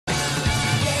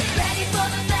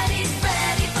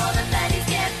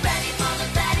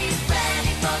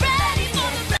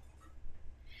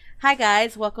Hi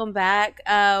guys, welcome back.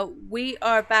 We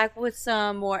are back with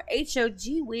some more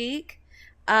HOG week.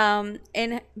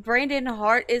 And Brandon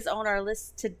Hart is on our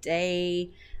list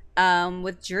today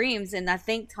with Dreams, and I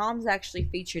think Tom's actually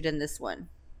featured in this one.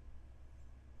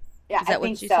 Yeah, Is I that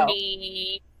think what you so.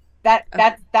 said? That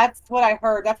Okay. that's what I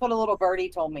heard. That's what a little birdie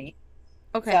told me.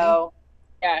 Okay. So,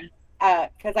 Yeah,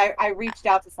 because I reached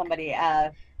out to somebody.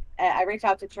 I reached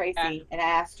out to yeah. Tracy and I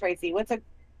asked Tracy, "What's a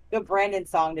good Brandon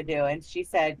song to do?" And she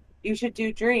said, "You should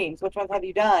do Dreams. Which ones have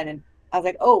you done?" And I was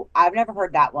like, "Oh, I've never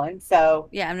heard that one."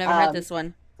 Yeah, I've never heard this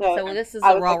one. So So this is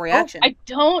I a was raw like, "Oh, reaction. I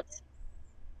don't.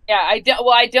 Yeah, I don't.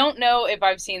 Well, I don't know if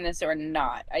I've seen this or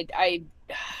not.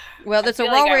 Well, I that's a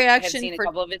feel raw like I have reaction seen a for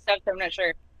couple of his stuff, so I'm not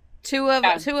sure. two of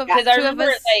Yeah, two of yeah, because I two of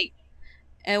remember us,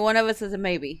 and one of us is a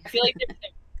maybe. I feel like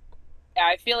yeah,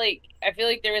 I feel like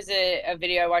there was a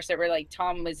video I watched that where like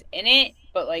Tom was in it,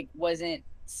 but like wasn't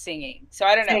singing. So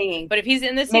I don't know. singing." But if he's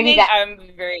in the Maybe singing, that.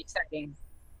 I'm very excited.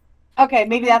 Okay,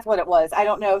 maybe that's what it was. I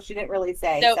don't know. She didn't really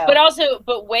say. So, but So also,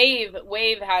 but Wave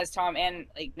has Tom and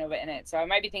like Nova in it, so I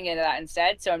might be thinking of that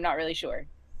instead. So I'm not really sure.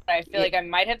 But I feel Yeah. like I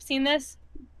might have seen this,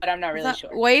 but I'm not I really thought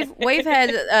sure. Wave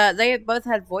had they both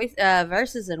had voice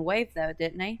verses in Wave though,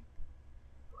 didn't they?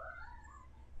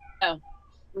 No,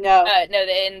 no. no.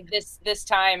 In this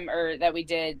time or that we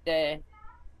did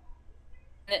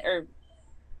or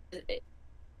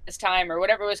this time or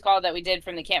whatever it was called that we did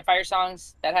from the campfire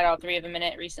songs that had all three of them in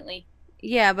it recently.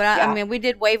 Yeah, but I Yeah. mean, we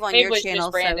did Wave on Maybe your it was channel,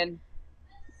 just Brandon.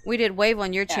 so we did Wave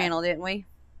on your Yeah. channel, didn't we?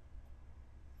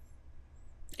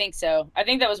 I think so. I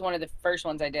think that was one of the first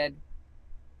ones I did.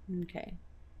 Okay.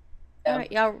 So, All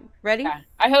right, y'all ready? yeah.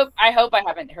 I hope I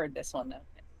haven't heard this one though.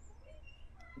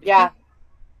 Yeah,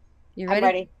 You I'm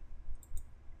ready?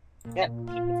 ready. Yep.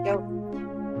 Let's go.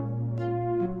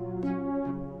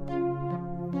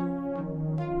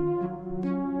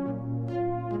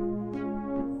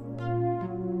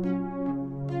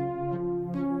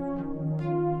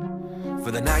 For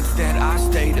the nights that I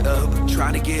stayed up,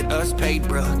 trying to get us paid,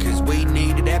 bruh, cause we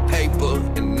needed that paper,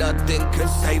 and nothing could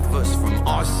save us from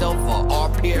ourselves or our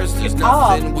peers. There's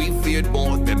nothing we feared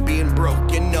more than being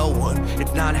broke and no one.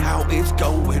 It's not how it's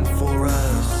going for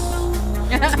us.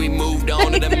 As we moved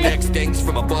on to the next things,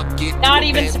 from a bucket Not to a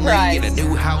even Bentley surprised. and a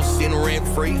new house in rent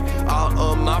free. All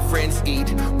of my friends eat,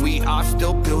 we are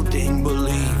still building,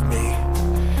 believe me.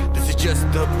 This is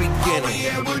just the beginning. All we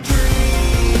ever dreamed.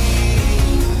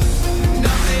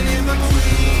 Nothing in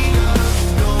between us,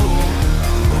 no.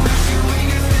 Wishing we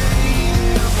could stay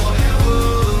there forever,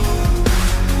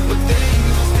 but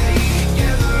things will stay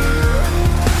together.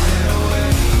 That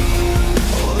way,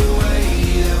 all the way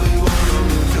that we want them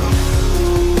to.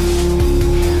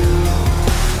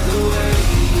 The way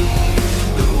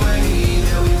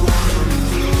that we want them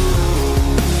to.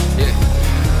 Yeah.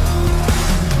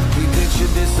 We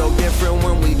pictured this so different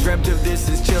when we dreamt of this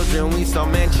as children. We saw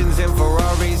mansions and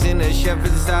Ferraris and a chef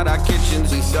inside our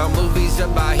kitchens. We saw movies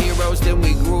about heroes, then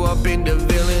we grew up into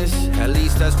villains. At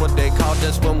least that's what they called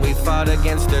us when we fought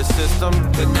against their system.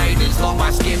 The night is long,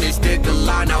 my skin is thick. The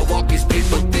line I walk is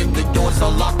paper thin. The doors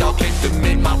are locked, I'll kick them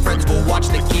in. My friends will watch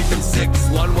to keep them sick.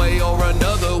 One way or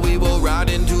another, we will ride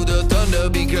into the thunder,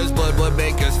 because blood would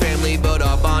make us family, but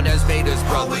our bond has made us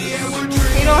brothers.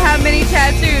 You don't have many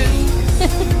tattoos.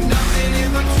 Nothing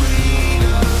in between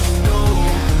us, no.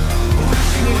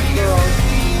 Wishing we could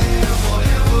stay there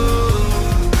forever,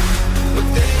 but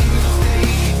things will stay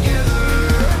together.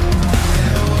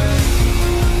 That way,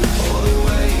 all the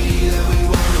way that we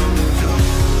want them to.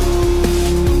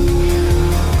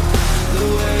 The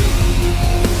way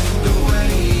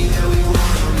that we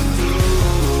want them to.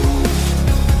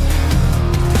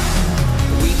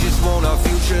 We just want a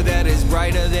future that is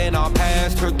brighter than our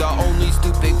past. Heard the only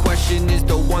stupid question is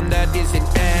the one that isn't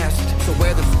asked. So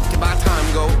where the f did my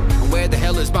time go? And where the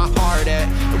hell is my heart at?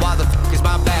 And why the f is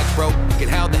my back broke? And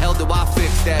how the hell do I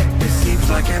fix that? It seems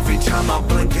like every time I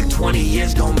blink at 20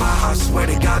 years gone by, I swear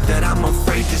to God that I'm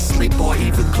afraid to sleep or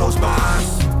even close my eyes.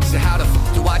 So how the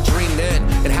f do I dream then?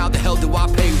 And how the hell do I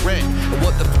pay rent? And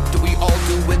what the f do we all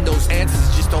do when those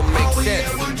answers just don't make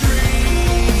sense?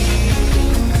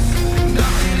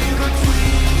 Nothing in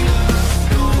between us,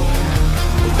 no.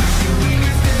 Wishing we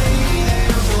could stay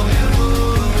there forever,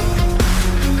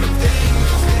 but things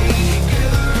will stay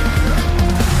together.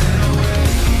 That way,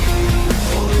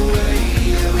 all the way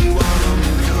that we want them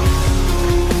to.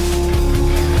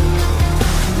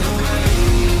 The way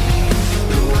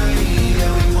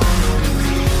that we want them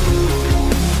to.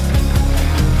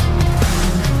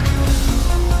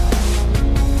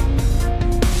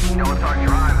 You know, it's our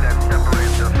drive that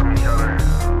separates us from each other,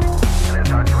 and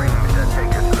it's our dreams that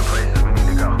take us to the places we need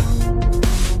to go.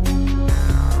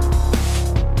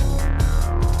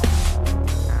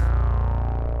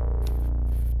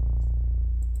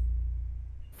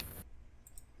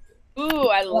 Ooh,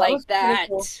 I Well, like was pretty that.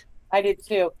 cool. I did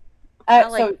too. I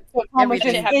like so Tom was everything.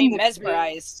 just Should have in me the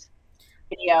mesmerized.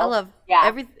 video. I love Yeah.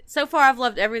 every. So far, I've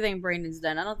loved everything Brandon's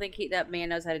done. I don't think that man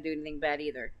knows how to do anything bad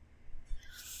either.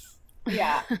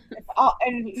 Yeah.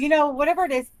 And you know, whatever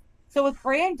it is. So with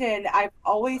Brandon, I'm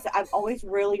always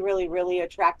really, really, really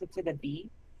attracted to the beat.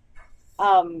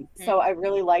 So I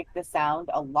really like the sound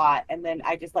a lot, and then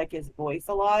I just like his voice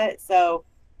a lot. So,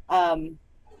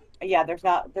 yeah, there's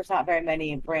not very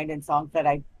many Brandon songs that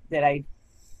I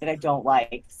don't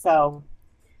like. So,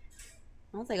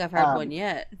 I don't think I've heard one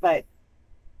yet. but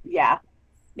yeah,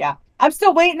 I'm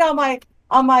still waiting on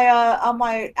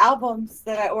my albums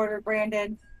that I ordered,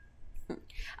 Brandon.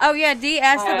 Oh yeah, Dee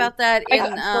asked about that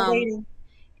I'm still waiting.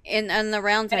 in the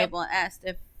round table. Asked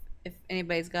if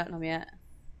anybody's gotten them yet.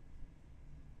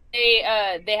 They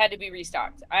had to be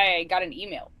restocked. I got an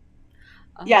email.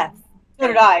 Yes, so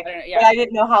did I. But I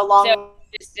didn't know how long. So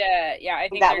just yeah, I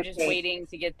think that they're would just take. waiting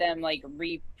to get them like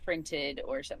reprinted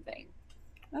or something.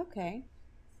 Okay.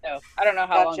 So I don't know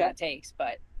how long that takes,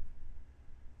 but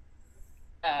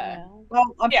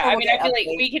well, I'm yeah, sure I we'll mean, I get feel like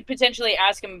updates. we could potentially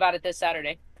ask him about it this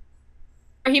Saturday,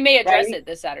 or he may address it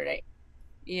this Saturday.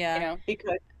 Yeah, You know, He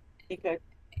could.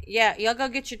 yeah. Y'all go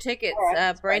get your tickets. All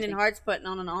right. Brandon Hart's putting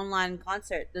on an online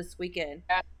concert this weekend.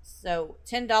 Yeah. So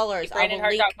 $10.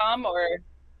 BrandonHart.com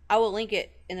I will link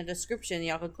it in the description.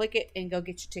 Y'all can click it and go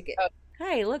get your ticket. Oh.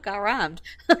 Hey, look, I rhymed.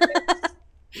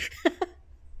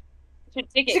 your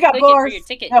ticket. She got Click bars. it for your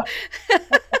ticket. No.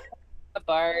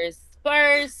 Bars.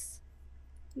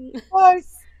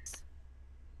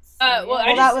 Well,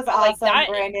 that was awesome, like that,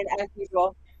 Brandon, as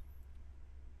usual.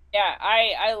 Yeah,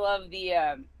 I love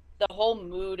the whole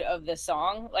mood of the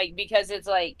song, like, because it's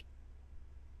like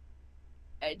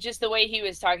just the way he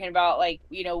was talking about, like,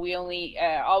 you know, we only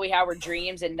all we had were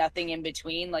dreams and nothing in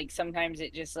between. Like sometimes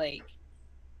it just like,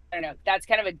 I don't know, that's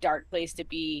kind of a dark place to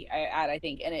be at, I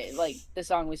think, and it like the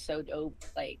song was so dope,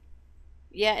 like.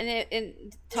 Yeah,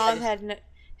 and Tom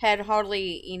had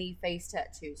hardly any face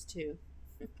tattoos too.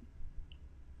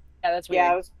 Yeah, that's weird.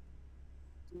 Yeah, it was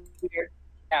weird.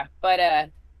 Yeah, but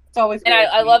it's always and weird.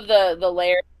 I love the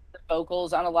layer, the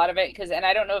vocals on a lot of it, because, and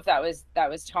I don't know if that was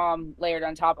Tom layered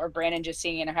on top or Brandon just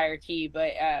singing in a higher key,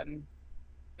 but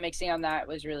mixing on that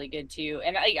was really good too.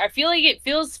 And I feel like it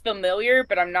feels familiar,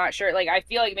 but I'm not sure. Like I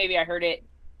feel like maybe I heard it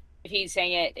if he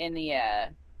sang it in the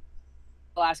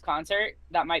last concert.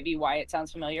 That might be why it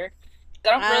sounds familiar. I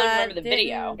don't really remember the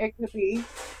video. It could be.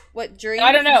 What dream?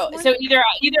 I don't know. So either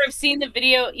I've seen the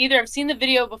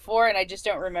video before and I just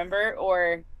don't remember,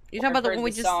 or you're talking about the one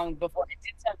we just song before.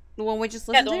 The one we just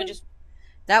listened to.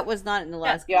 That was not in the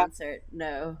last concert.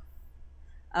 No,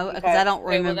 because I don't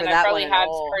remember that one at all. I probably have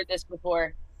heard this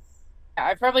before. Yeah,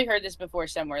 I've probably heard this before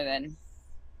somewhere then,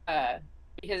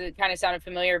 because it kind of sounded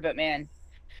familiar. But man,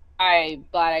 I'm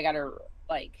glad I got to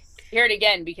like hear it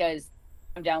again, because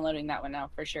I'm downloading that one now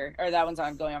for sure. Or that one's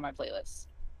going on my playlist.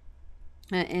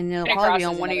 And it'll probably be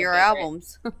on one of your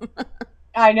albums.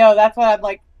 I know. That's what I've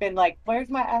been like. Where's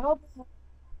my album?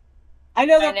 I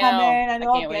know they're coming. I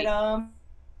know I'll get them.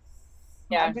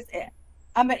 Yeah.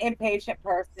 I'm an impatient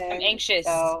person. I'm anxious.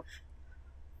 So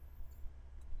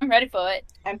I'm ready for it.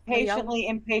 I'm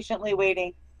impatiently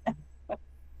waiting. All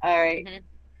right.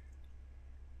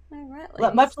 Mm-hmm. All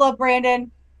right. Much love, Brandon.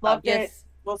 Loved it.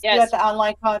 We'll see you at the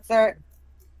online concert.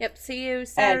 Yep. See you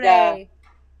Saturday.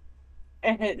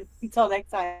 And until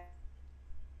next time.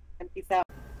 Peace out.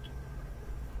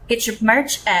 Get your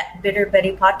merch at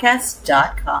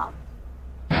bitterbettypodcast.com.